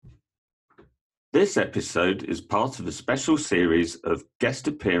This episode is part of a special series of guest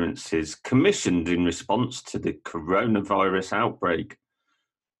appearances commissioned in response to the coronavirus outbreak.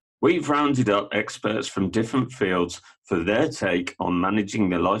 We've rounded up experts from different fields for their take on managing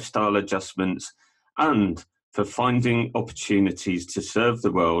the lifestyle adjustments and for finding opportunities to serve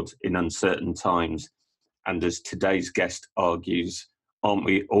the world in uncertain times. And as today's guest argues, aren't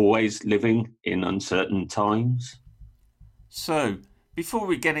we always living in uncertain times? So, before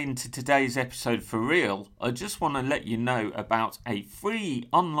we get into today's episode for real, I just want to let you know about a free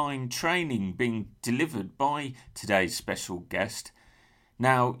online training being delivered by today's special guest.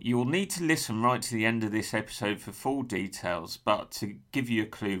 Now, you'll need to listen right to the end of this episode for full details, but to give you a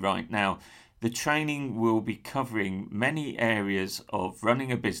clue right now, the training will be covering many areas of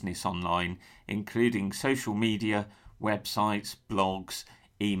running a business online, including social media, websites, blogs,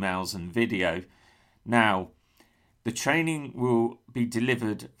 emails and video. Now, the training will be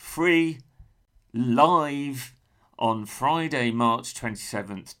delivered free, live, on Friday, March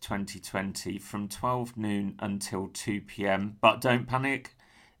 27th, 2020 from 12 noon until 2 p.m. But don't panic,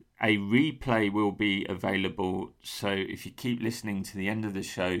 a replay will be available. So if you keep listening to the end of the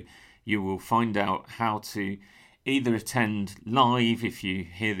show, you will find out how to either attend live if you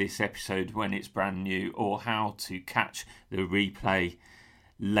hear this episode when it's brand new, or how to catch the replay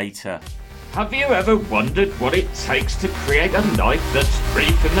later. Have you ever wondered what it takes to create a life that's free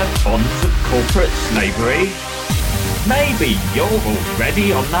from the bonds of corporate slavery? Maybe you're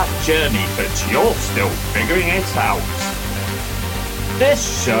already on that journey, but you're still figuring it out.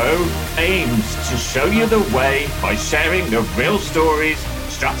 This show aims to show you the way by sharing the real stories,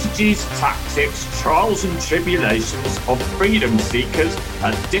 strategies, tactics, trials and tribulations of freedom seekers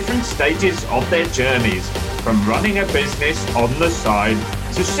at different stages of their journeys, from running a business on the side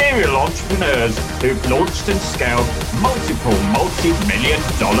to serial entrepreneurs who've launched and scaled multiple multi-million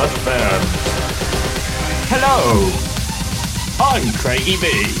dollar firms. Hello, I'm Craigie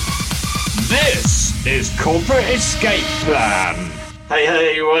B. This is Corporate Escape Plan.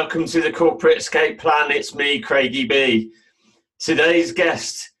 Hey, welcome to the Corporate Escape Plan. It's me, Craigie B. Today's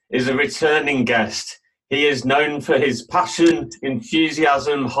guest is a returning guest. He is known for his passion,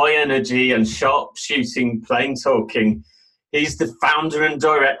 enthusiasm, high energy, and sharp-shooting plain talking. He's the founder and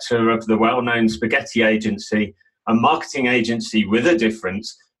director of the well-known Spaghetti Agency, a marketing agency with a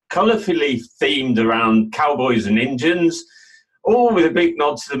difference, colourfully themed around cowboys and Indians, all with a big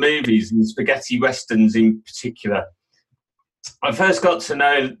nod to the movies and spaghetti westerns in particular. I first got to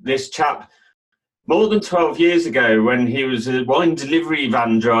know this chap more than 12 years ago when he was a wine delivery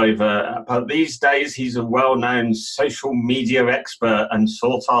van driver, but these days he's a well-known social media expert and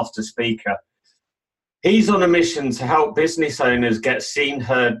sought-after speaker. He's on a mission to help business owners get seen,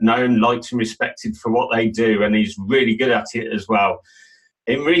 heard, known, liked and respected for what they do, and he's really good at it as well.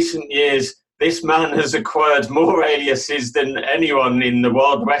 In recent years, this man has acquired more aliases than anyone in the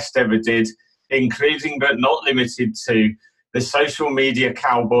Wild West ever did, including but not limited to the social media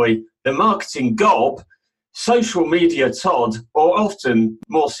cowboy, the marketing gob, social media Todd, or often,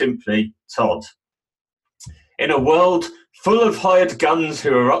 more simply, Todd. In a world full of hired guns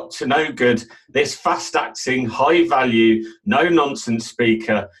who are up to no good, this fast-acting, high-value, no-nonsense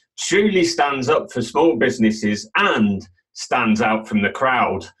speaker truly stands up for small businesses and stands out from the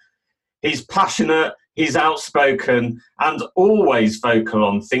crowd. He's passionate, he's outspoken, and always vocal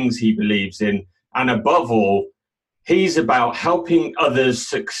on things he believes in, and above all, he's about helping others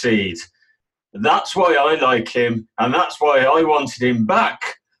succeed. That's why I like him, and that's why I wanted him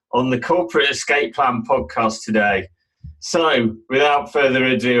back on the Corporate Escape Plan podcast today. So, without further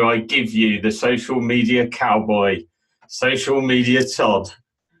ado, I give you the social media cowboy, social media Todd.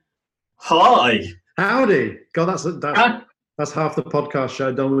 Hi. Howdy. God, that's half the podcast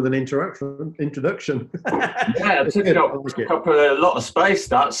show done with an introduction. Yeah, it took up a lot of space,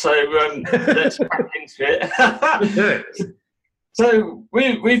 that, so let's crack into it. So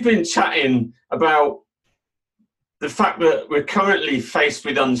we've been chatting about the fact that we're currently faced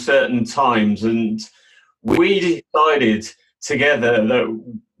with uncertain times, and we decided together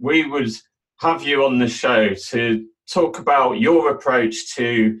that we would have you on the show to talk about your approach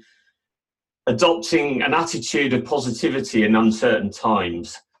to adopting an attitude of positivity in uncertain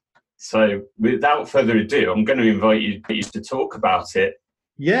times. So without further ado, I'm going to invite you to talk about it.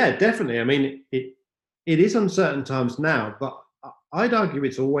 Yeah, definitely. I mean, it is uncertain times now, but I'd argue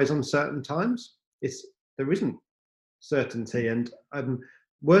it's always uncertain times. There isn't certainty, and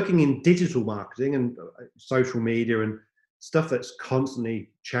working in digital marketing and social media and stuff that's constantly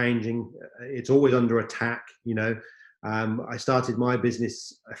changing. It's always under attack, you know. I started my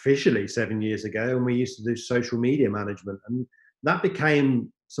business officially 7 years ago, and we used to do social media management, and that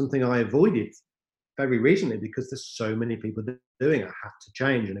became something I avoided very recently because there's so many people doing it. I have to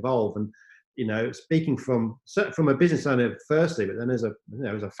change and evolve. And speaking from a business owner firstly, but then as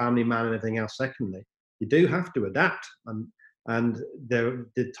a family man and everything else secondly, you do have to adapt. And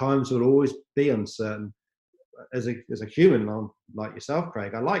the times will always be uncertain. As a human like yourself,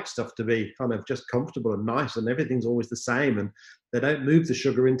 Craig, I like stuff to be kind of just comfortable and nice, and everything's always the same, and they don't move the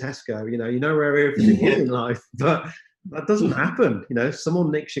sugar in Tesco. You know where everything is in life, but that doesn't happen.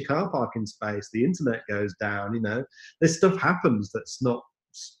 Someone nicks your car parking space, the internet goes down. This stuff happens. It's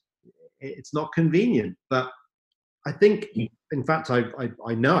not convenient. But I think, in fact,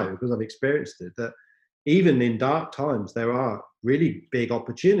 I know because I've experienced it, that even in dark times, there are really big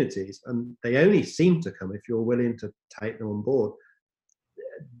opportunities, and they only seem to come if you're willing to take them on board.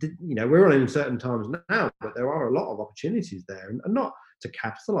 We're on in certain times now, but there are a lot of opportunities there, and not to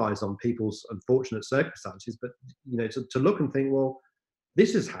capitalize on people's unfortunate circumstances, but to look and think, well,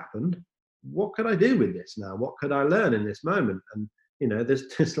 this has happened. What could I do with this now? What could I learn in this moment? And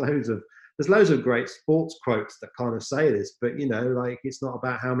there's loads of great sports quotes that kind of say this, but like, it's not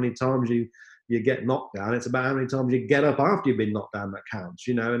about how many times you get knocked down, it's about how many times you get up after you've been knocked down that counts.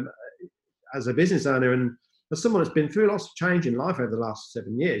 And as a business owner and as someone that's been through lots of change in life over the last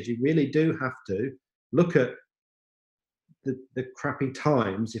 7 years, you really do have to look at the crappy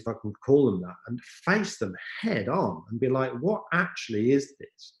times, if I can call them that, and face them head on and be like, what actually is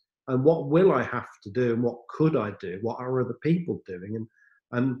this? And what will I have to do? And what could I do? What are other people doing?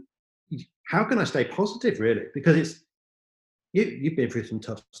 And how can I stay positive, really? Because you've been through some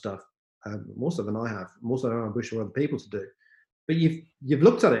tough stuff, more so than I have, more so than I wish for other people to do. But you've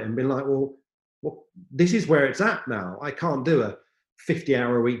looked at it and been like, well, this is where it's at now. I can't do a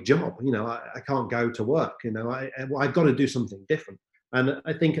 50-hour-a-week job. I can't go to work. I've got to do something different. And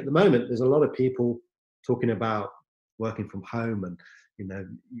I think at the moment there's a lot of people talking about working from home and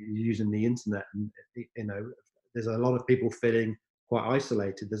using the internet, and there's a lot of people feeling quite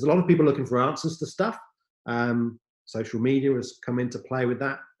isolated. There's a lot of people looking for answers to stuff. Social media has come into play with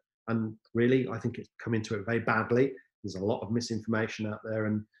that, and really I think it's come into it very badly. There's a lot of misinformation out there,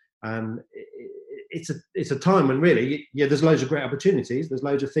 and it's a time when really, there's loads of great opportunities. There's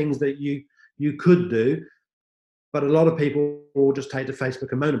loads of things that you could do, but a lot of people will just take to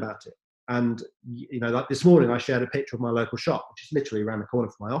Facebook and moan about it. And like this morning, I shared a picture of my local shop, which is literally around the corner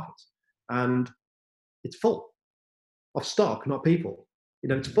from my office, and it's full of stock, not people.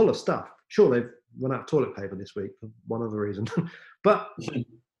 It's full of stuff. Sure, they've run out of toilet paper this week for one other reason, but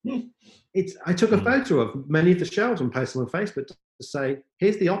I took a photo of many of the shelves and posted on Facebook to say,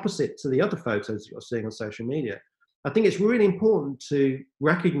 here's the opposite to the other photos you're seeing on social media. I think it's really important to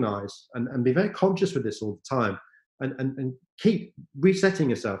recognize and be very conscious with this all the time, and keep resetting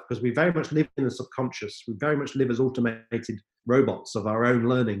yourself, because we very much live in the subconscious. We very much live as automated robots of our own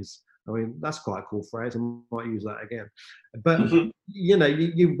learnings. I mean, that's quite a cool phrase. I might use that again. But,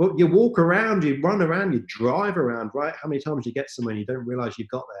 you walk around, you run around, you drive around, right? How many times you get somewhere and you don't realize you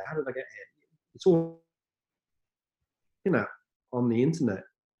got there? How did I get here? It's all, on the internet.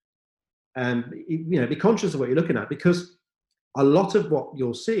 And, be conscious of what you're looking at, because a lot of what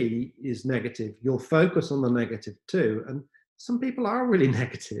you'll see is negative. You'll focus on the negative too. And some people are really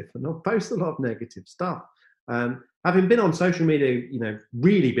negative and they'll post a lot of negative stuff. Having been on social media,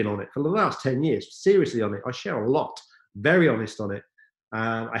 really been on it for the last 10 years, seriously on it, I share a lot, very honest on it.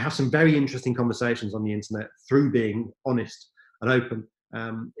 I have some very interesting conversations on the internet through being honest and open.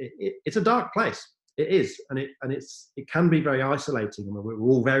 It's a dark place. It is. And it can be very isolating. We're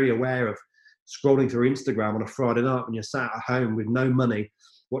all very aware of scrolling through Instagram on a Friday night when you're sat at home with no money,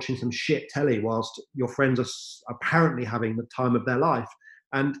 watching some shit telly whilst your friends are apparently having the time of their life.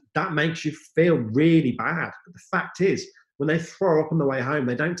 And that makes you feel really bad. But the fact is, when they throw up on the way home,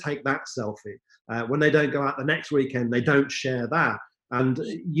 they don't take that selfie. When they don't go out the next weekend, they don't share that. And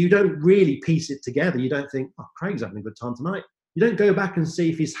you don't really piece it together. You don't think, oh, Craig's having a good time tonight. You don't go back and see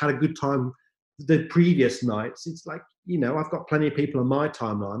if he's had a good time the previous nights. It's like, I've got plenty of people on my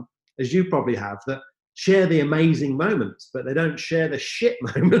timeline, as you probably have, that share the amazing moments, but they don't share the shit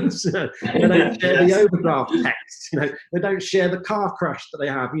moments. They don't share the overdraft texts. They don't share the car crash that they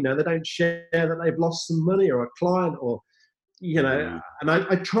have. They don't share that they've lost some money or a client, or And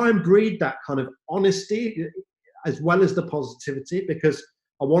I try and breed that kind of honesty as well as the positivity, because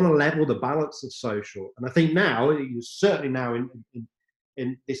I want to level the balance of social. And I think now, certainly now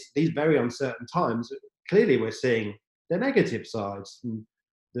in these very uncertain times, clearly we're seeing the negative sides. And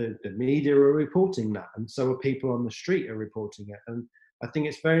the media are reporting that, and so are people on the street are reporting it. And I think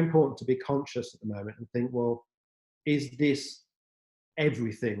it's very important to be conscious at the moment and think, well, is this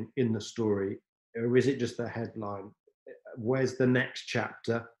everything in the story, or is it just the headline? Where's the next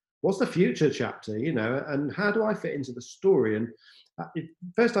chapter? what's the future chapter, and how do I fit into the story? And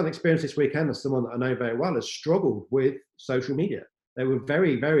first time experience this weekend as someone that I know very well has struggled with social media. They were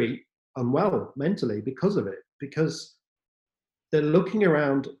very, very unwell mentally because of it, because they're looking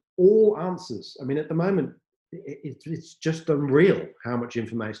around all answers. I mean, at the moment, it's just unreal how much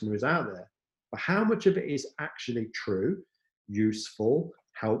information there is out there, but how much of it is actually true, useful,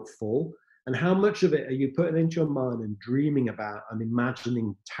 helpful, and how much of it are you putting into your mind and dreaming about and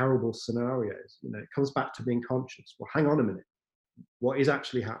imagining terrible scenarios? It comes back to being conscious. Well, hang on a minute. What is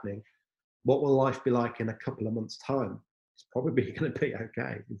actually happening? What will life be like in a couple of months' time? It's probably going to be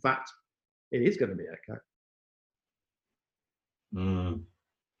okay. In fact, it is going to be okay.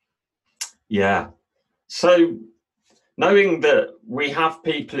 Yeah. So knowing that we have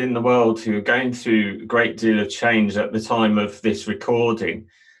people in the world who are going through a great deal of change at the time of this recording,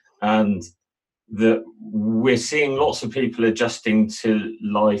 and that we're seeing lots of people adjusting to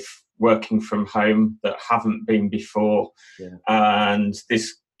life working from home that haven't been before. Yeah. And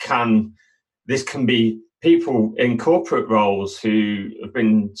this can be people in corporate roles who have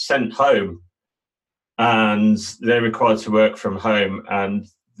been sent home and they're required to work from home, and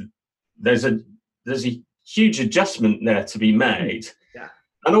there's a huge adjustment there to be made. Yeah.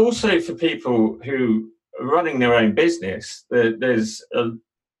 And also for people who are running their own business, there's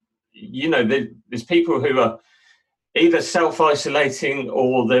people who are either self-isolating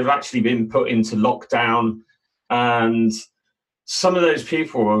or they've actually been put into lockdown, and some of those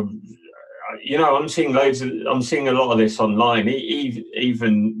people are, I'm seeing a lot of this online,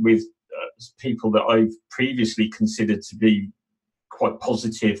 even with people that I've previously considered to be quite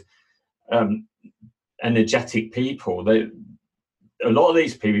positive, energetic people. A lot of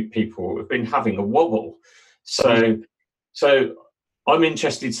these people have been having a wobble. So I'm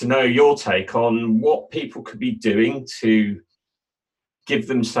interested to know your take on what people could be doing to give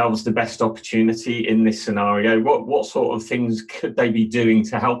themselves the best opportunity in this scenario. What sort of things could they be doing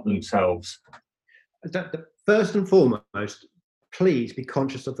to help themselves? First and foremost, please be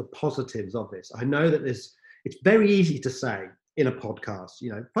conscious of the positives of this. I know that it's very easy to say in a podcast,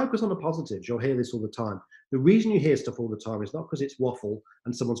 focus on the positives. You'll hear this all the time. The reason you hear stuff all the time is not because it's waffle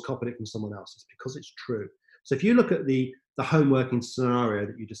and someone's copied it from someone else. It's because it's true. So if you look at the home working scenario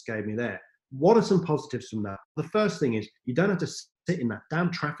that you just gave me there, what are some positives from that? The first thing is you don't have to sit in that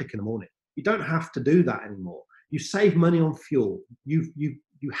damn traffic in the morning. You don't have to do that anymore. You save money on fuel. You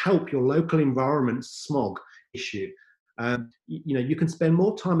help your local environment's smog issue. You can spend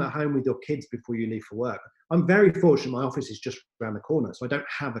more time at home with your kids before you leave for work. I'm very fortunate. My office is just around the corner, so I don't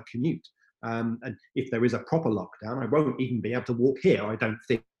have a commute. And if there is a proper lockdown, I won't even be able to walk here, I don't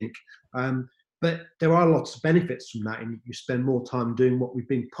think. But there are lots of benefits from that, and you spend more time doing what we've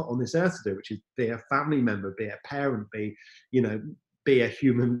been put on this earth to do, which is be a family member, be a parent, be a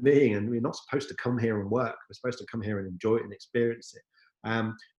human being. And we're not supposed to come here and work. We're supposed to come here and enjoy it and experience it.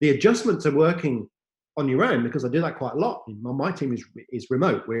 The adjustment to working on your own, because I do that quite a lot. My team is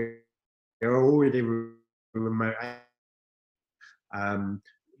remote. We're already remote.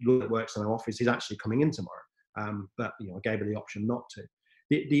 That works in our office. He's actually coming in tomorrow, but I gave her the option not to.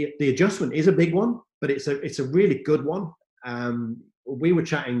 The adjustment is a big one, but it's a really good one. We were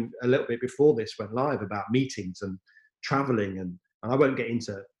chatting a little bit before this went live about meetings and traveling, and I won't get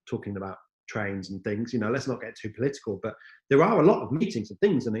into talking about trains and things. Let's not get too political, but there are a lot of meetings and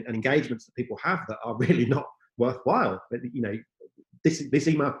things and engagements that people have that are really not worthwhile. But this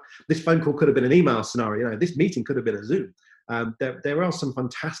phone call could have been an email scenario. This meeting could have been a Zoom. There are some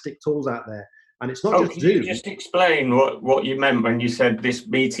fantastic tools out there, and it's not just Zoom. Can you just explain what you meant when you said this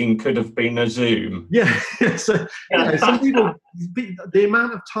meeting could have been a Zoom? Yeah. So some people, the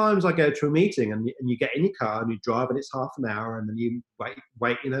amount of times I go to a meeting and you get in your car and you drive and it's half an hour, and then you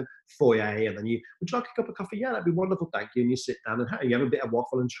wait in a foyer, and then would you like a cup of coffee? Yeah, that'd be wonderful, thank you. And you sit down and you have a bit of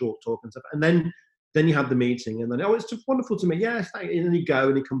waffle and short talk and stuff, and then you have the meeting, and then it's just wonderful to me. Yes, and then you go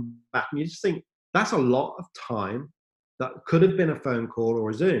and you come back, and you just think that's a lot of time that could have been a phone call or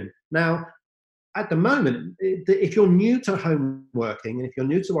a Zoom. Now, at the moment, if you're new to home working, and if you're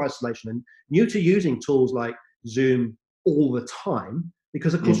new to isolation and new to using tools like Zoom all the time,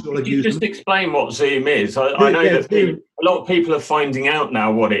 because of course you'll have used. Just explain what Zoom is. I know that a lot of people are finding out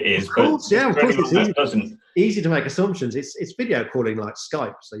now what it is. Of course, it's easy to make assumptions. It's video calling like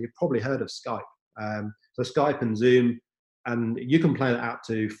Skype, so you've probably heard of Skype. So Skype and Zoom, and you can play that out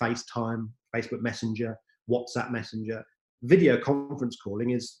to FaceTime, Facebook Messenger, WhatsApp Messenger. Video conference calling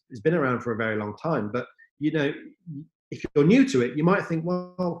has been around for a very long time, but if you're new to it, you might think,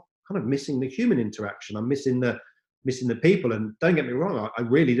 well, kind of missing the human interaction. I'm missing the people, and don't get me wrong, I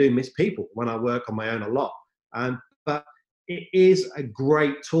really do miss people when I work on my own a lot. But it is a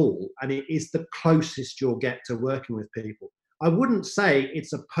great tool, and it is the closest you'll get to working with people. I wouldn't say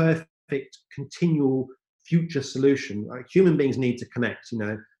it's a perfect continual future solution. Like, human beings need to connect.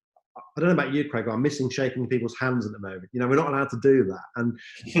 I don't know about you, Craig, but I'm missing shaking people's hands at the moment. We're not allowed to do that. And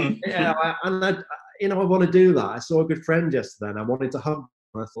I want to do that. I saw a good friend yesterday and I wanted to hug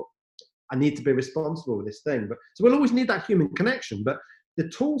him. I thought, I need to be responsible with this thing. So we'll always need that human connection. But the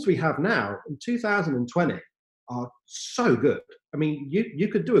tools we have now in 2020 are so good. I mean, you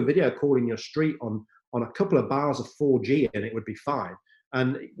could do a video call in your street on a couple of bars of 4G and it would be fine.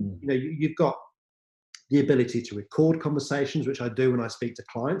 And you've got the ability to record conversations, which I do when I speak to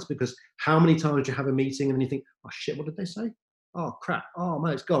clients, because how many times do you have a meeting and then you think, oh shit, what did they say? Oh crap, oh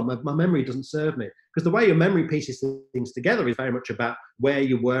man, it's gone. My memory doesn't serve me. Because the way your memory pieces things together is very much about where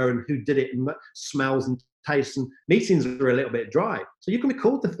you were and who did it and smells and tastes, and meetings are a little bit dry. So you can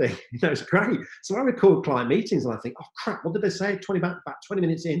record the thing, it's great. So I record client meetings and I think, oh crap, what did they say? About 20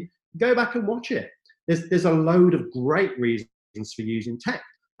 minutes in, go back and watch it. There's a load of great reasons for using tech.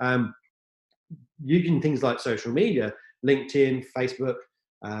 Using things like social media, LinkedIn, Facebook,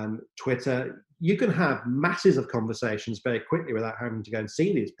 Twitter, you can have masses of conversations very quickly without having to go and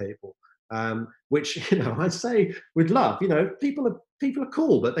see these people, which, I'd say with love, people are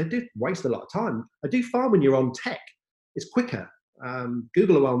cool, but they do waste a lot of time. I do find when you're on tech, it's quicker.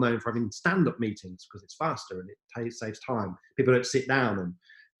 Google are well known for having stand-up meetings because it's faster and it saves time. People don't sit down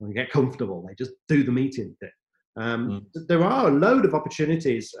and get comfortable. They just do the meeting bit. There are a load of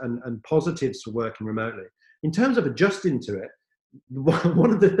opportunities and positives for working remotely. In terms of adjusting to it,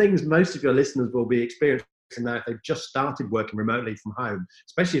 one of the things most of your listeners will be experiencing now if they've just started working remotely from home,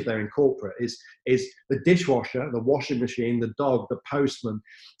 especially if they're in corporate, is the dishwasher, the washing machine, the dog, the postman,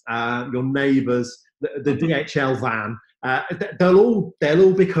 your neighbours, the DHL van. They'll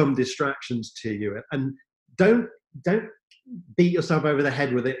all become distractions to you, and don't beat yourself over the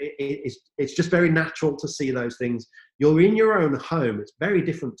head with it. It's just very natural to see those things. You're in your own home. It's very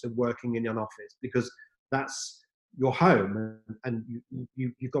different to working in an office because that's your home, and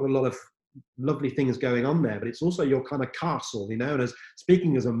you've got a lot of lovely things going on there, but it's also your kind of castle, and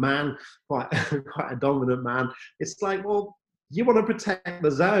speaking as a man, quite a dominant man, it's like, well, you want to protect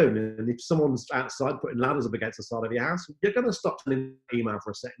the zone, and if someone's outside putting ladders up against the side of your house, you're going to stop sending an email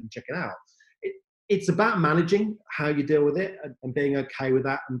for a second and check it out. It's about managing how you deal with it and being okay with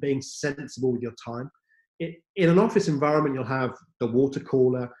that and being sensible with your time. In an office environment, you'll have the water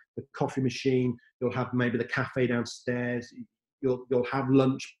cooler, the coffee machine, you'll have maybe the cafe downstairs, you'll have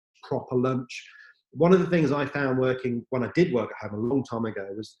lunch, proper lunch. One of the things I found working when I did work at home a long time ago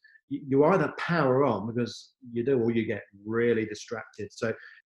was you either power on because you do, or you get really distracted. So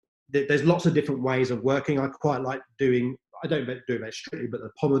there's lots of different ways of working. I quite like I don't do it very strictly, but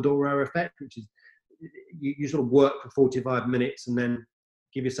the Pomodoro effect, which is you sort of work for 45 minutes and then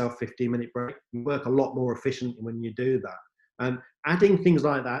give yourself a 15-minute break. You work a lot more efficiently when you do that. Adding things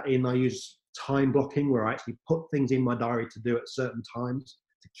like that in, I use time blocking where I actually put things in my diary to do at certain times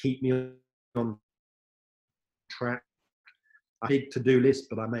to keep me on track. I have a big to-do list,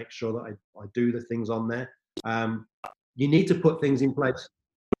 but I make sure that I do the things on there. You need to put things in place.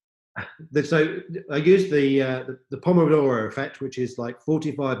 So I use the Pomodoro effect, which is like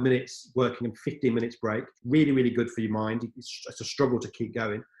 45 minutes working and 15 minutes break. Really, really good for your mind. It's a struggle to keep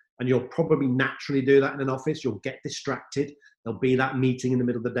going. And you'll probably naturally do that in an office. You'll get distracted. There'll be that meeting in the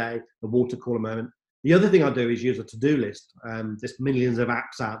middle of the day, the water cooler moment. The other thing I do is use a to-do list. There's millions of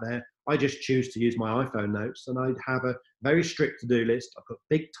apps out there. I just choose to use my iPhone notes, and I have a very strict to-do list. I put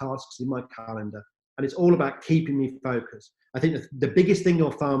big tasks in my calendar, and it's all about keeping me focused. I think the biggest thing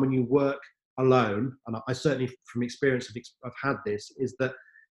you'll find when you work alone, and I certainly from experience have had this, is that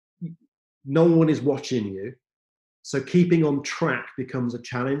no one is watching you. So keeping on track becomes a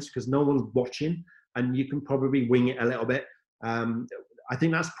challenge because no one's watching, and you can probably wing it a little bit. I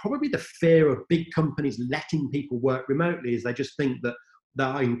think that's probably the fear of big companies letting people work remotely, is they just think that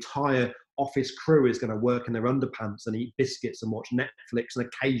their entire office crew is going to work in their underpants and eat biscuits and watch Netflix and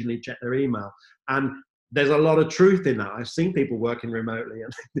occasionally check their email. And there's a lot of truth in that. I've seen people working remotely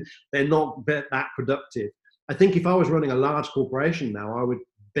and they're not that productive. I think if I was running a large corporation now, I would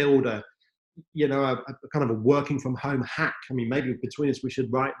build a kind of a working from home hack. I mean, maybe between us, we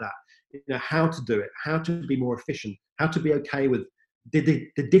should write that, how to do it, how to be more efficient, how to be okay with the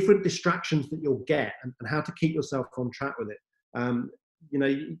different distractions that you'll get and how to keep yourself on track with it.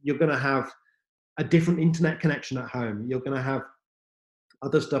 You're going to have a different internet connection at home. You're going to have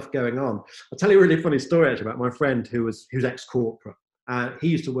other stuff going on. I'll tell you a really funny story actually about my friend who's ex-corporate. He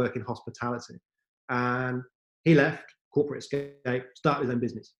used to work in hospitality, and he left corporate escape, started his own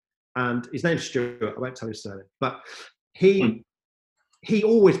business. And his name's Stuart. I won't tell his surname, but he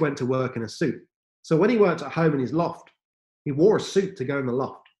always went to work in a suit. So when he worked at home in his loft, he wore a suit to go in the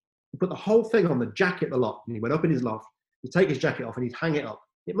loft. He put the whole thing on the jacket, the loft, and he went up in his loft. He'd take his jacket off and he'd hang it up.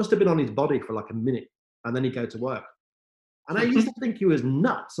 It must have been on his body for like a minute, and then he'd go to work. And I used to think he was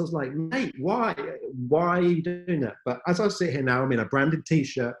nuts. I was like, mate, why are you doing that? But as I sit here now, I'm in a branded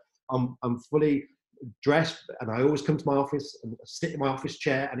T-shirt. I'm fully dressed, and I always come to my office and sit in my office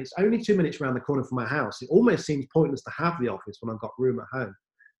chair, and it's only 2 minutes around the corner from my house. It almost seems pointless to have the office when I've got room at home.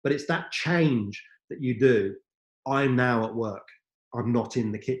 But it's that change that you do. I'm now at work. I'm not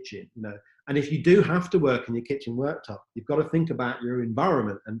in the kitchen, you know. And if you do have to work in your kitchen worktop, you've got to think about your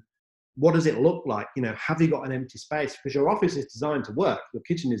environment and what does it look like? You know, have you got an empty space? Because your office is designed to work. Your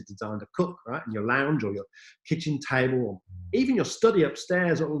kitchen is designed to cook, right? And your lounge or your kitchen table or even your study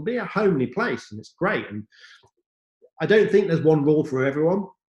upstairs, it will be a homely place, and it's great. And I don't think there's one rule for everyone.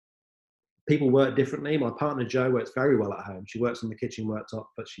 People work differently. My partner Jo works very well at home. She works on the kitchen worktop,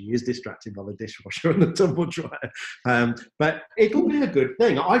 but she is distracted by the dishwasher and the tumble dryer. But it'll be a good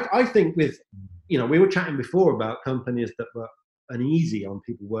thing. I think with, you know, we were chatting before about companies that were uneasy on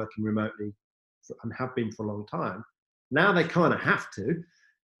people working remotely and have been for a long time. Now they kind of have to.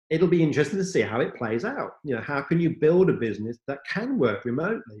 It'll be interesting to see how it plays out. You know, how can you build a business that can work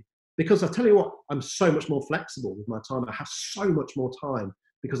remotely? Because I tell you what, I'm so much more flexible with my time. I have so much more time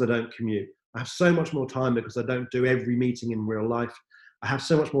because I don't commute. I have so much more time because I don't do every meeting in real life. I have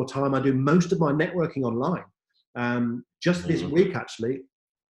so much more time. I do most of my networking online. Just this week, actually,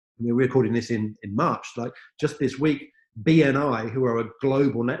 we're recording this in March, like just this week, BNI, who are a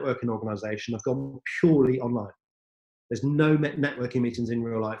global networking organization, have gone purely online. There's no networking meetings in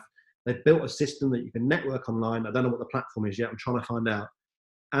real life. They've built a system that you can network online. I don't know what the platform is yet. I'm trying to find out.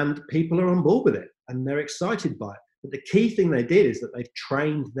 And people are on board with it and they're excited by it. But the key thing they did is that they've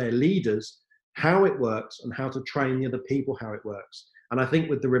trained their leaders how it works and how to train the other people how it works. And I think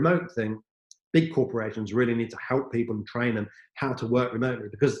with the remote thing, big corporations really need to help people and train them how to work remotely,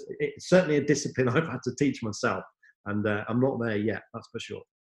 because it's certainly a discipline I've had to teach myself. And I'm not there yet, that's for sure.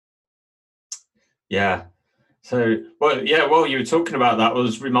 Yeah. So, well, yeah, while you were talking about that, I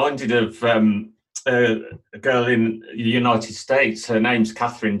was reminded of a girl in the United States. Her name's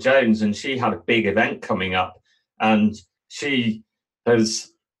Catherine Jones, and she had a big event coming up. And she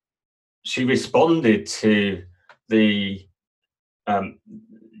responded to the,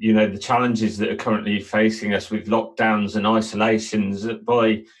 the challenges that are currently facing us with lockdowns and isolations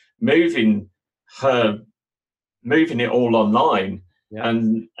by moving it all online. Yeah.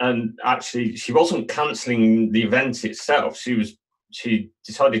 And actually, she wasn't cancelling the event itself. She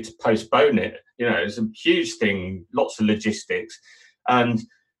decided to postpone it. You know, it's a huge thing, lots of logistics, and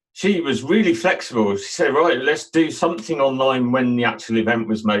she was really flexible. She said, right, let's do something online when the actual event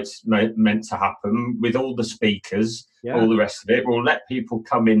was meant to happen, with all the speakers, all the rest of it. We'll let people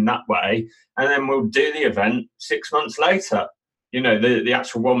come in that way, and then we'll do the event 6 months later. You know, the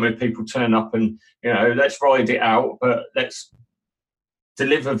actual one where people turn up and, you know, let's ride it out, but let's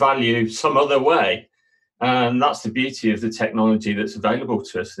deliver value some other way. And that's the beauty of the technology that's available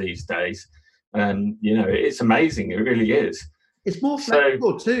to us these days. And, you know, it's amazing. It really is. It's more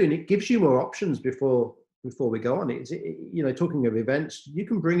flexible too, and it gives you more options before we go on. You know, talking of events, you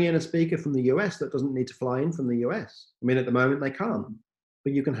can bring in a speaker from the US that doesn't need to fly in from the US. I mean, at the moment they can't,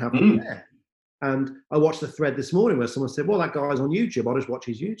 but you can have them there. And I watched the thread this morning where someone said, well, that guy's on YouTube, I'll just watch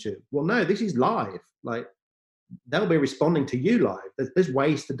his YouTube. Well, no, this is live. Like, they'll be responding to you live. There's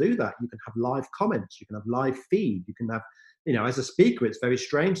ways to do that. You can have live comments, you can have live feed, you can have, you know, as a speaker, it's very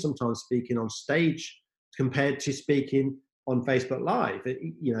strange sometimes speaking on stage compared to speaking on Facebook Live,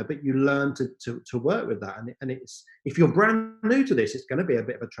 you know, but you learn to work with that. And it's, if you're brand new to this, it's going to be a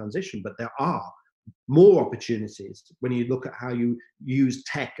bit of a transition, but there are more opportunities when you look at how you use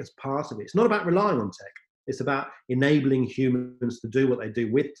tech as part of it. It's not about relying on tech. It's about enabling humans to do what they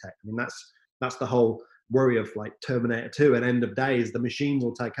do with tech. I mean, that's the whole worry of like Terminator 2 and end of days, the machines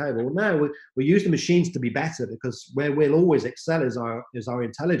will take over. Well, no, we use the machines to be better, because where we'll always excel is our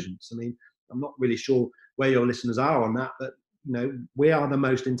intelligence. I mean, I'm not really sure where your listeners are on that, but you know, we are the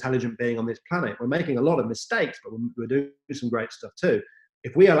most intelligent being on this planet. We're making a lot of mistakes, but we're doing some great stuff too.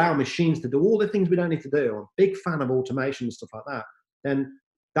 If we allow machines to do all the things we don't need to do, I'm a big fan of automation and stuff like that, then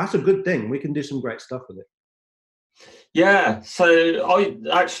that's a good thing. We can do some great stuff with it. Yeah. So I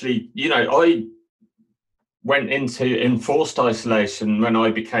actually, you know, I went into enforced isolation when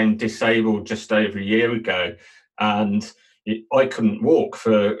I became disabled just over a year ago, and I couldn't walk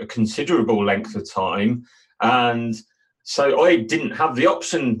for a considerable length of time. And so I didn't have the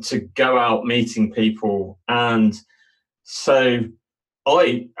option to go out meeting people. And so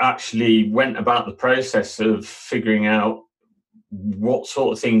I actually went about the process of figuring out what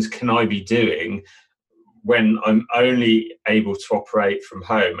sort of things can I be doing when I'm only able to operate from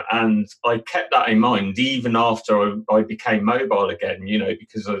home. And I kept that in mind even after I became mobile again,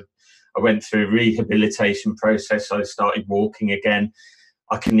 because I went through a rehabilitation process. I started walking again.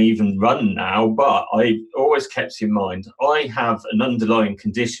 I can even run now, but I always kept in mind I have an underlying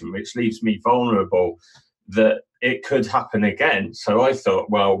condition which leaves me vulnerable, that it could happen again. So I thought,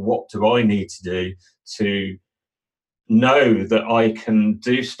 well, what do I need to do to know that I can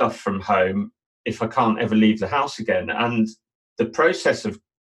do stuff from home if I can't ever leave the house again? And the process of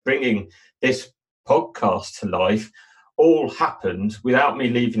bringing this podcast to life all happened without me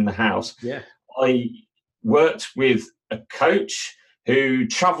leaving the house. Yeah. I worked with a coach who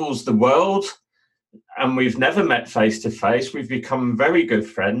travels the world, and we've never met face to face. We've become very good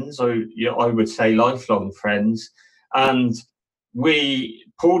friends. I would say lifelong friends. And we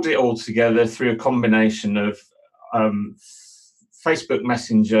pulled it all together through a combination of Facebook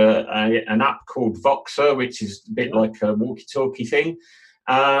Messenger, an app called Voxer, which is a bit like a walkie-talkie thing,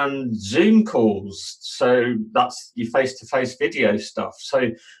 and Zoom calls. So that's your face-to-face video stuff.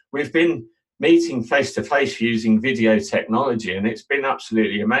 So we've been meeting face-to-face using video technology, and it's been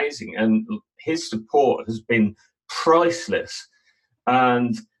absolutely amazing. And his support has been priceless.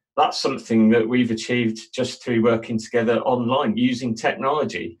 And that's something that we've achieved just through working together online using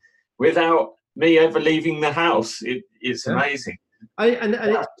technology without me ever leaving the house. It's amazing.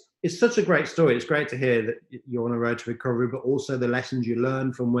 It's such a great story. It's great to hear that you're on a road to recovery, but also the lessons you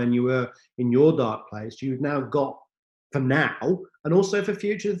learned from when you were in your dark place, you've now got for now, and also for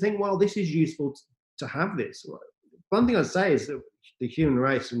future, to think, well, this is useful to have this. One thing I'd say is that the human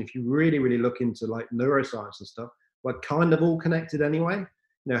race, and if you really, really look into like neuroscience and stuff, we're kind of all connected anyway.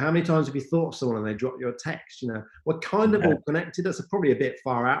 How many times have you thought of someone and they drop you a text? We're kind of all connected. That's probably a bit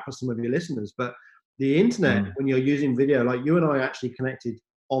far out for some of your listeners, but the internet, when you're using video, like you and I are actually connected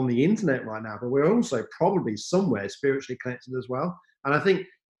on the internet right now, but we're also probably somewhere spiritually connected as well. And I think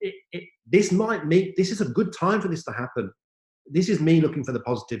this is a good time for this to happen. This is me looking for the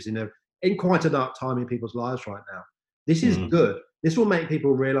positives in quite a dark time in people's lives right now. This is good. This will make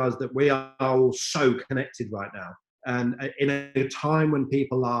people realize that we are all so connected right now. And in a time when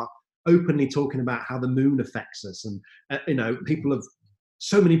people are openly talking about how the moon affects us, and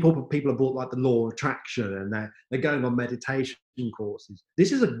so many people have bought like the law of attraction, and they're going on meditation courses.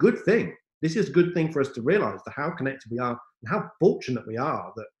 This is a good thing. This is a good thing for us to realize how connected we are and how fortunate we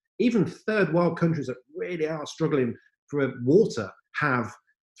are that even third world countries that really are struggling for water have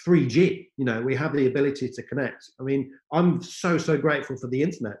 3G. We have the ability to connect. I mean, I'm so grateful for the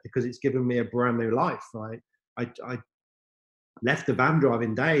internet because it's given me a brand new life. I left the van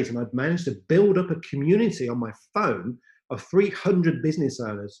driving days, and I've managed to build up a community on my phone of 300 business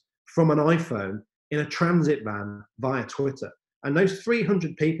owners from an iPhone in a transit van via Twitter. And those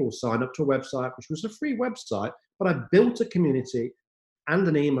 300 people signed up to a website, which was a free website, but I built a community and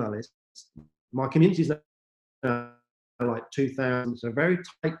an email list. My community is now like 2,000. It's a very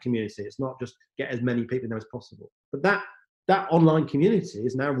tight community. It's not just get as many people in there as possible. But that online community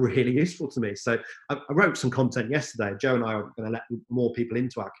is now really useful to me. So I wrote some content yesterday. Joe and I are going to let more people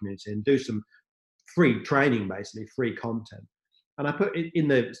into our community and do some free training, basically free content. And I put it in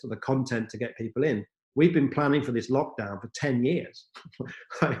the sort of content to get people in. We've been planning for this lockdown for 10 years.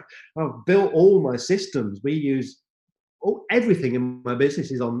 I've built all my systems. We use everything in my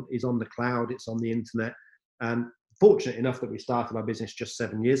business is on the cloud. It's on the internet. And fortunate enough that we started our business just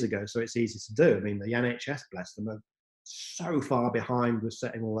 7 years ago, so it's easy to do. I mean, the NHS, bless them, are so far behind with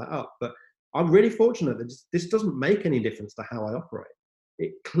setting all that up. But I'm really fortunate that this doesn't make any difference to how I operate.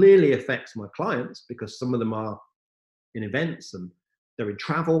 It clearly affects my clients because some of them are in events and they're in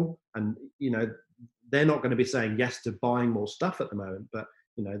travel, and they're not going to be saying yes to buying more stuff at the moment. But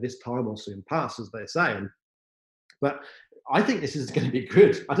this time will soon pass, as they say. But I think this is going to be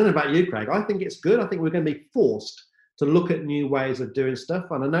good. I don't know about you, Craig. I think it's good. I think we're going to be forced to look at new ways of doing stuff.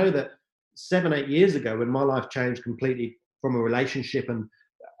 And I know that 7-8 years ago, when my life changed completely from a relationship and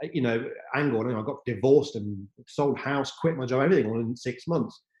angle, I got divorced and sold house, quit my job, everything all in 6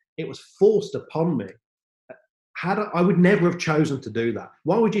 months. It was forced upon me. I would never have chosen to do that.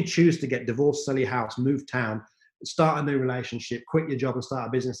 Why would you choose to get divorced, sell your house, move town, start a new relationship, quit your job and start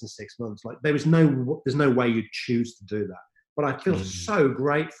a business in 6 months? Like there's no way you'd choose to do that. But I feel so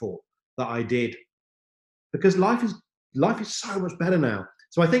grateful that I did, because life is so much better now.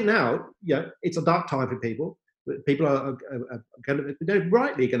 So I think now, it's a dark time for people. People are they're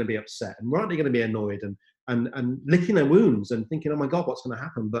rightly going to be upset and rightly going to be annoyed and licking their wounds and thinking, oh my God, what's going to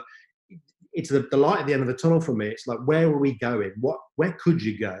happen? But it's the light at the end of the tunnel for me. It's like, where are we going? Where could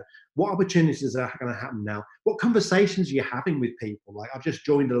you go? What opportunities are going to happen now? What conversations are you having with people? Like, I've just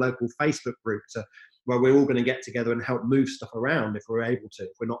joined a local Facebook group where we're all going to get together and help move stuff around if we're able to,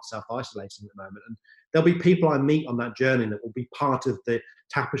 if we're not self-isolating at the moment. And there'll be people I meet on that journey that will be part of the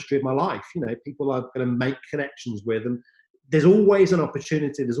tapestry of my life. You know, people I'm going to make connections with. And there's always an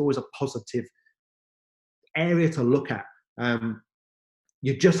opportunity. There's always a positive area to look at.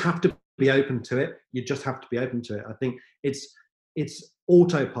 You just have to be open to it. You just have to be open to it. I think it's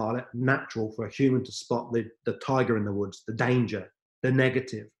autopilot, natural for a human to spot the tiger in the woods, the danger, the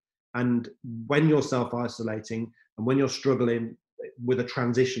negative. And when you're self-isolating and when you're struggling with a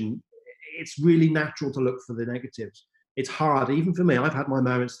transition, it's really natural to look for the negatives. It's hard, even for me. I've had my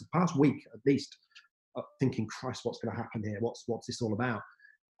moments the past week, at least, thinking, Christ, what's going to happen here? What's this all about?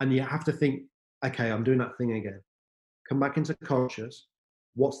 And you have to think, okay, I'm doing that thing again. Come back into conscious.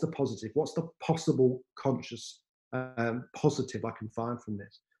 What's the positive? What's the possible conscious positive I can find from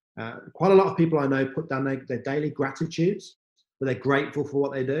this? Quite a lot of people I know put down their daily gratitudes, but they're grateful for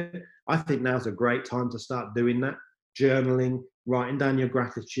what they do. I think now's a great time to start doing that. Journaling, writing down your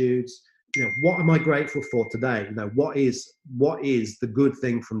gratitudes. You know, what am I grateful for today? You know, what is the good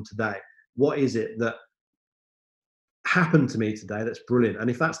thing from today? What is it that happened to me today that's brilliant? And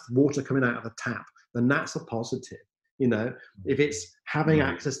if that's water coming out of the tap, then that's a positive. You know, if it's having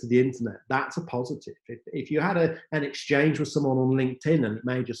access to the internet, that's a positive. If you had an exchange with someone on LinkedIn and it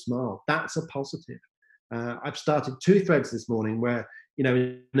made you smile, that's a positive. I've started 2 threads this morning where, you know,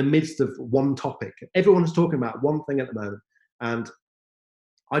 in the midst of one topic, everyone's talking about one thing at the moment. And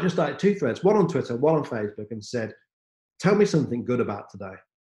I just started 2 threads, one on Twitter, one on Facebook, and said, tell me something good about today.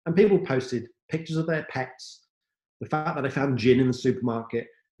 And people posted pictures of their pets, the fact that they found gin in the supermarket,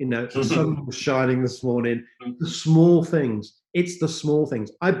 you know, the sun was shining this morning, the small things. It's the small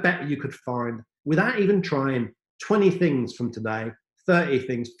things. I bet you could find, without even trying, 20 things from today, 30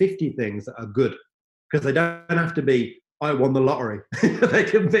 things, 50 things that are good. Because they don't have to be, I won the lottery. They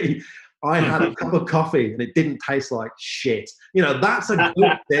can be, I had a cup of coffee and it didn't taste like shit. You know, that's a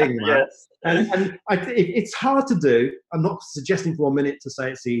good thing, man. Yes. And it's hard to do. I'm not suggesting for 1 minute to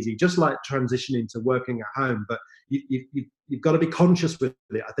say it's easy, just like transitioning to working at home. But you've got to be conscious with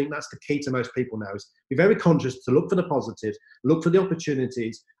it. I think that's the key to most people now, is be very conscious to look for the positives, look for the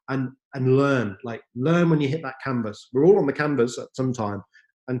opportunities, and learn. Like, learn when you hit that canvas. We're all on the canvas at some time.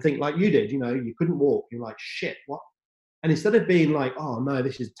 And think like you did, you know, you couldn't walk. You're like, shit, what? And instead of being like, oh no,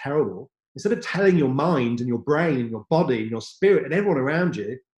 this is terrible, instead of telling your mind and your brain and your body and your spirit and everyone around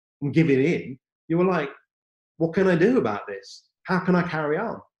you and giving in, you were like, what can I do about this? How can I carry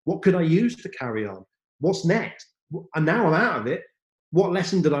on? What could I use to carry on? What's next? And now I'm out of it. What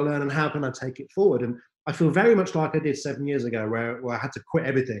lesson did I learn and how can I take it forward? And I feel very much like I did 7 years ago where I had to quit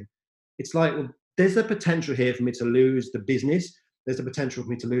everything. It's like, well, there's a potential here for me to lose the business. There's the potential for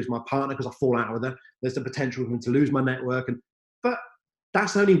me to lose my partner because I fall out with her. There's the potential for me to lose my network. But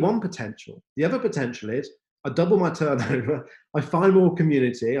that's only one potential. The other potential is I double my turnover. I find more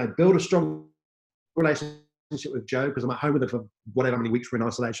community. I build a strong relationship with Joe because I'm at home with her for whatever many weeks we're in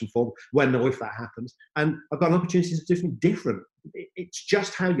isolation for, when or if that happens. And I've got an opportunity to do something different. It's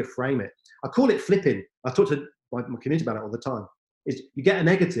just how you frame it. I call it flipping. I talk to my community about it all the time. Is you get a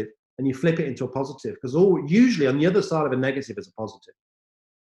negative and you flip it into a positive, because usually on the other side of a negative is a positive.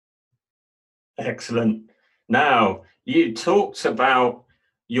 Excellent. Now, you talked about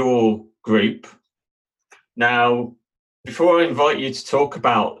your group. Now, before I invite you to talk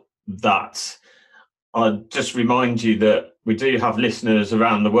about that, I'll just remind you that we do have listeners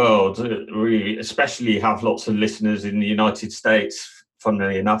around the world. We especially have lots of listeners in the United States,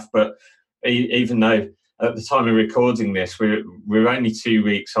 funnily enough, but even though at the time of recording this, we're only 2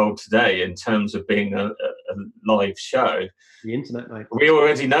 weeks old today in terms of being a live show. The internet, mate. We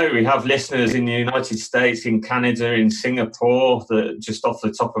already know we have listeners in the United States, in Canada, in Singapore, just off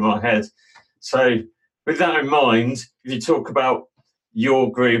the top of my head. So with that in mind, if you talk about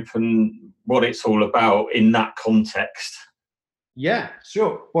your group and what it's all about in that context. Yeah,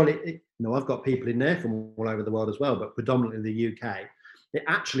 sure. Well, I've got people in there from all over the world as well, but predominantly the UK. It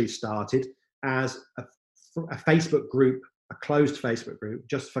actually started as a Facebook group, a closed Facebook group,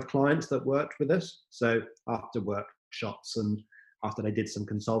 just for clients that worked with us. So after workshops and after they did some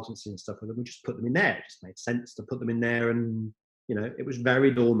consultancy and stuff with them, we just put them in there. It just made sense to put them in there, and it was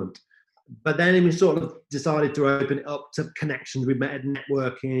very dormant. But then we sort of decided to open it up to connections we met at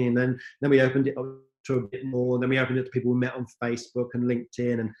networking, and then we opened it up to a bit more. And then we opened it to people we met on Facebook and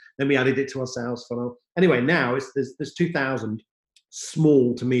LinkedIn, and then we added it to our sales funnel. Anyway, now there's 2,000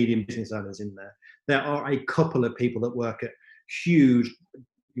 small to medium business owners in there. There are a couple of people that work at huge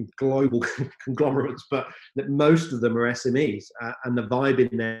global conglomerates, but that most of them are SMEs, and the vibe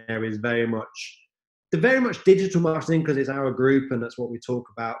in there is very much digital marketing because it's our group and that's what we talk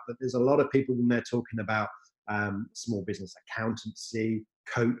about. But there's a lot of people in there talking about small business accountancy,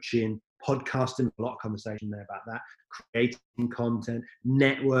 coaching, podcasting. A lot of conversation there about that. Creating content,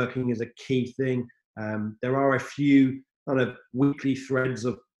 networking is a key thing. There are a few kind of weekly threads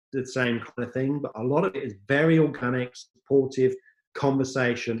of the same kind of thing, but a lot of it is very organic, supportive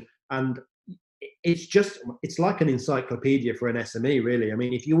conversation, and it's like an encyclopedia for an SME, really. I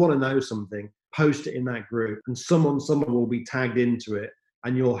mean, if you want to know something, post it in that group, and someone will be tagged into it,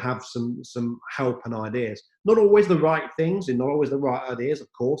 and you'll have some help and ideas. Not always the right things, and not always the right ideas,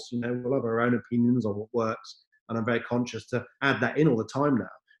 of course. You know, we'll have our own opinions on what works, and I'm very conscious to add that in all the time now.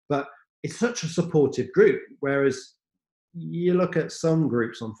 But it's such a supportive group, whereas you look at some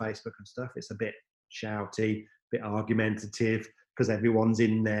groups on Facebook and stuff, it's a bit shouty, a bit argumentative, because everyone's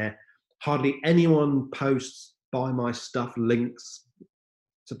in there. Hardly anyone posts buy my stuff links,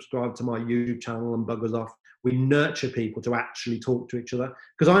 subscribe to my YouTube channel and buggers off. We nurture people to actually talk to each other,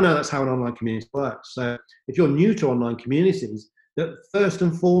 because I know that's how an online community works. So if you're new to online communities, that first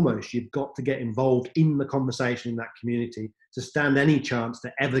and foremost, you've got to get involved in the conversation in that community to stand any chance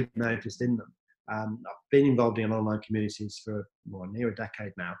to ever get noticed in them. I've been involved in online communities for near a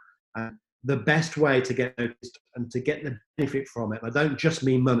decade now. And the best way to get noticed and to get the benefit from it, I don't just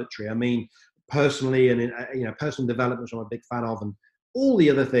mean monetary, I mean personally, and personal development, which I'm a big fan of, and all the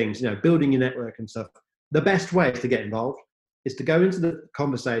other things, building your network and stuff. The best way to get involved is to go into the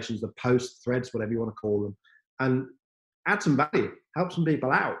conversations, the posts, threads, whatever you want to call them, and add some value, help some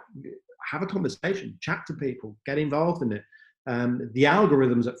people out, have a conversation, chat to people, get involved in it. The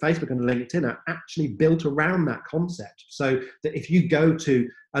algorithms at Facebook and LinkedIn are actually built around that concept. So that if you go to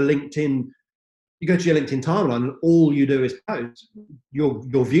your LinkedIn timeline and all you do is post,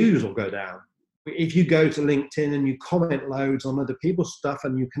 your views will go down. If you go to LinkedIn and you comment loads on other people's stuff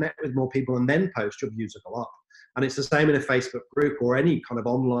and you connect with more people and then post, your views will go up. And it's the same in a Facebook group or any kind of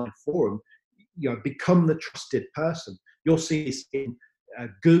online forum. Become the trusted person. You'll see this in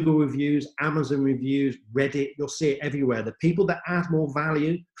Google reviews, Amazon reviews, Reddit. You'll see it everywhere. The people that add more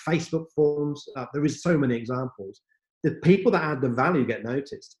value, Facebook forums, there is so many examples. The people that add the value get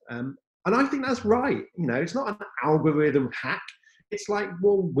noticed. And I think that's right. It's not an algorithm hack. It's like,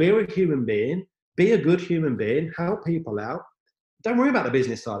 well, we're a human being. Be a good human being. Help people out. Don't worry about the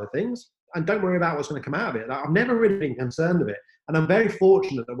business side of things. And don't worry about what's going to come out of it. I've never really been concerned with it. And I'm very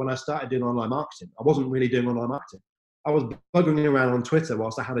fortunate that when I started doing online marketing, I wasn't really doing online marketing. I was bugging around on Twitter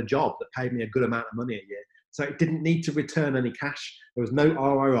whilst I had a job that paid me a good amount of money a year. So it didn't need to return any cash. There was no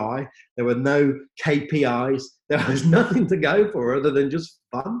ROI. There were no KPIs. There was nothing to go for other than just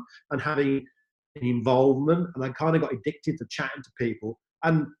fun and having an involvement. And I kind of got addicted to chatting to people.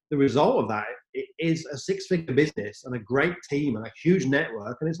 And the result of that, it is a six-figure business and a great team and a huge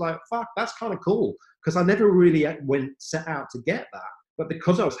network. And it's like, fuck, that's kind of cool. Because I never really set out to get that. But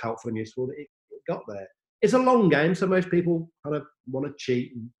because I was helpful and useful, it got there. It's a long game, so most people kind of want to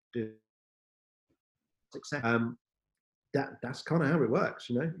cheat and do success. That's kind of how it works,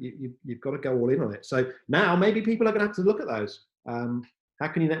 You've got to go all in on it. So now maybe people are going to have to look at those. How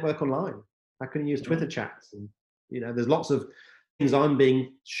can you network online? How can you use Twitter chats? And there's lots of things I'm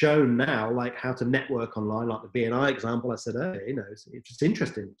being shown now, like how to network online, like the BNI example I said earlier. It's just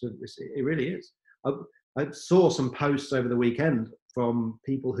interesting. It really is. I saw some posts over the weekend from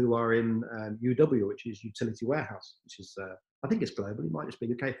people who are in UW, which is Utility Warehouse, which is, I think it's global. It might just be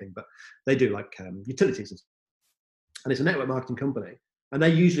a UK thing, but they do like utilities. And it's a network marketing company. And they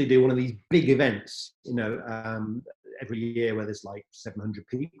usually do one of these big events, every year where there's like 700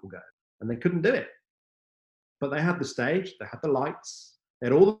 people go. And they couldn't do it. But they had the stage, they had the lights, they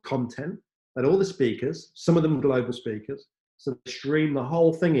had all the content, they had all the speakers, some of them global speakers. So they streamed the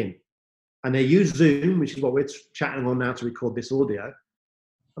whole thing in. And they use Zoom, which is what we're chatting on now to record this audio,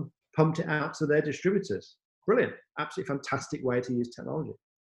 and pumped it out to their distributors. Brilliant. Absolutely fantastic way to use technology.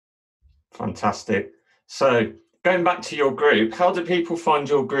 Fantastic. So going back to your group, how do people find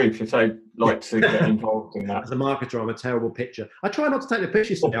your group if they'd like to get involved in that? As a marketer, I'm a terrible pitcher. I try not to take the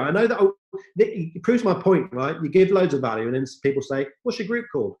pictures now. I know that it proves my point, right? You give loads of value and then people say, what's your group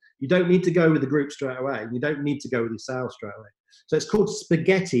called? You don't need to go with the group straight away. You don't need to go with your sales straight away. So it's called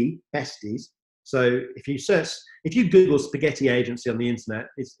Spaghetti Besties. So if you Google Spaghetti Agency on the internet,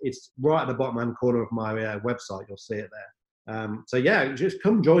 it's right at the bottom hand corner of my website. You'll see it there. So yeah, just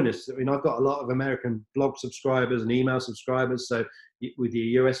come join us. I mean, I've got a lot of American blog subscribers and email subscribers. So with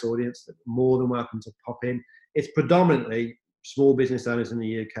your US audience, more than welcome to pop in. It's predominantly small business owners in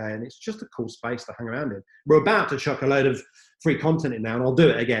the UK, and it's just a cool space to hang around in. We're about to chuck a load of free content in now, and I'll do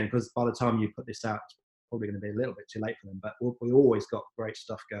it again because by the time you put this out, it's probably going to be a little bit too late for them. But we always got great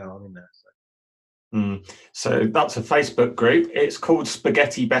stuff going on in there. So that's a Facebook group. It's called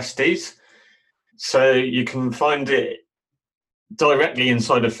Spaghetti Besties. So you can find it directly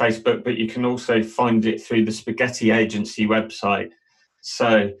inside of Facebook, but you can also find it through the Spaghetti Agency website.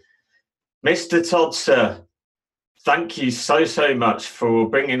 So, Mr. Todd, sir, thank you so much for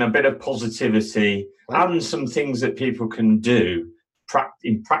bringing a bit of positivity and some things that people can do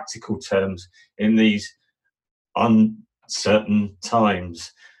in practical terms in these uncertain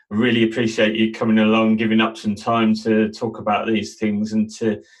times. I really appreciate you coming along, giving up some time to talk about these things and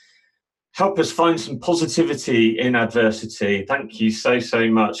to help us find some positivity in adversity. Thank you so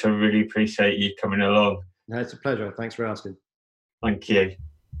much. I really appreciate you coming along. No, it's a pleasure. Thanks for asking. Thank you.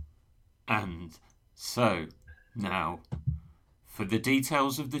 And so, now, for the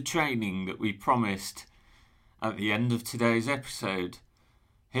details of the training that we promised at the end of today's episode,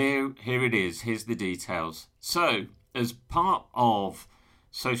 here it is. Here's the details. So, as part of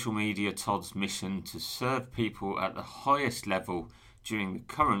Social Media Todd's mission to serve people at the highest level during the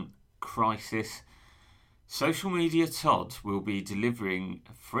current crisis, Social Media Todd will be delivering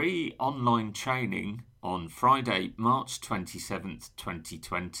free online training on Friday, March 27th,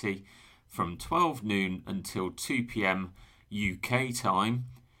 2020 from 12 noon until 2 p.m. UK time.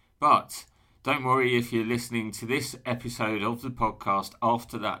 But don't worry if you're listening to this episode of the podcast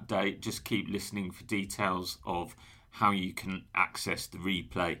after that date, just keep listening for details of how you can access the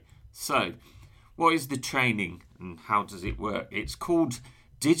replay. So, what is the training and how does it work? It's called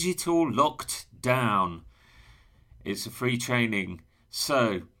Digital Locked Down. It's a free training.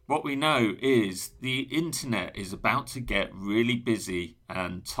 So, what we know is the internet is about to get really busy,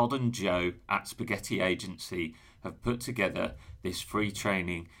 and Todd and Joe at Spaghetti Agency have put together this free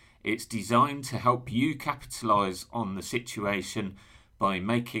training. It's designed to help you capitalise on the situation by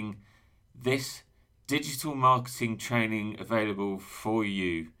making this digital marketing training available for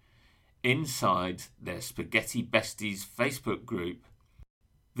you inside their Spaghetti Besties Facebook group.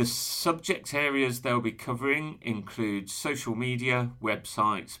 The subject areas they'll be covering include social media,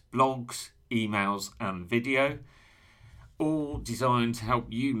 websites, blogs, emails and video, all designed to help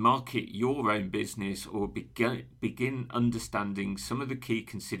you market your own business or begin understanding some of the key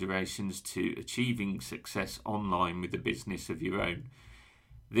considerations to achieving success online with a business of your own.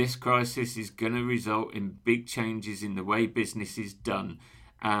 This crisis is going to result in big changes in the way business is done,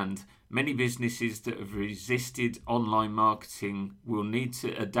 and many businesses that have resisted online marketing will need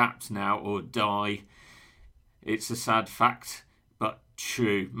to adapt now or die. It's a sad fact, but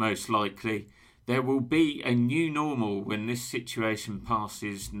true, most likely. There will be a new normal when this situation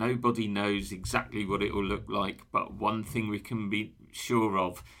passes. Nobody knows exactly what it will look like, but one thing we can be sure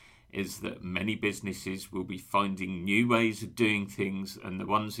of is that many businesses will be finding new ways of doing things, and the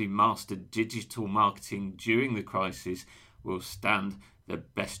ones who mastered digital marketing during the crisis will stand the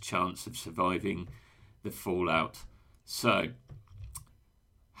best chance of surviving the fallout. So,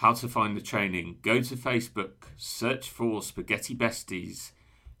 how to find the training? Go to Facebook, search for Spaghetti Besties,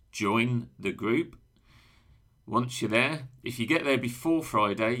 join the group. Once you're there, if you get there before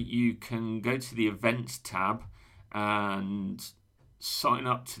Friday, you can go to the events tab and sign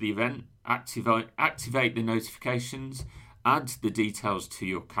up to the event, activate the notifications, add the details to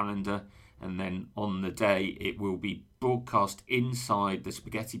your calendar, and then on the day it will be broadcast inside the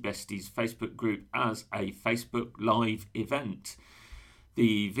Spaghetti Besties Facebook group as a Facebook Live event.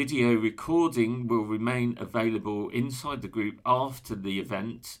 The video recording will remain available inside the group after the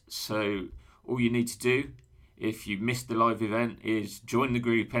event, so all you need to do, if you missed the live event, is join the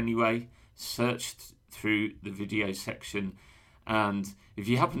group anyway, search through the video section, and if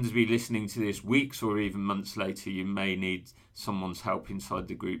you happen to be listening to this weeks or even months later, you may need someone's help inside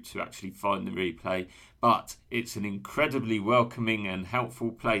the group to actually find the replay. But it's an incredibly welcoming and helpful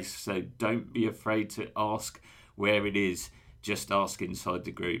place, so don't be afraid to ask where it is. Just ask inside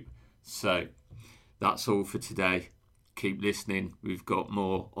the group. So that's all for today. Keep listening. We've got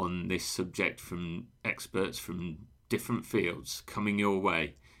more on this subject from experts from different fields coming your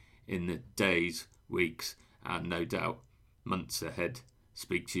way in the days, weeks, and no doubt months ahead.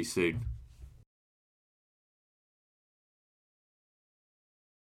 Speak to you soon.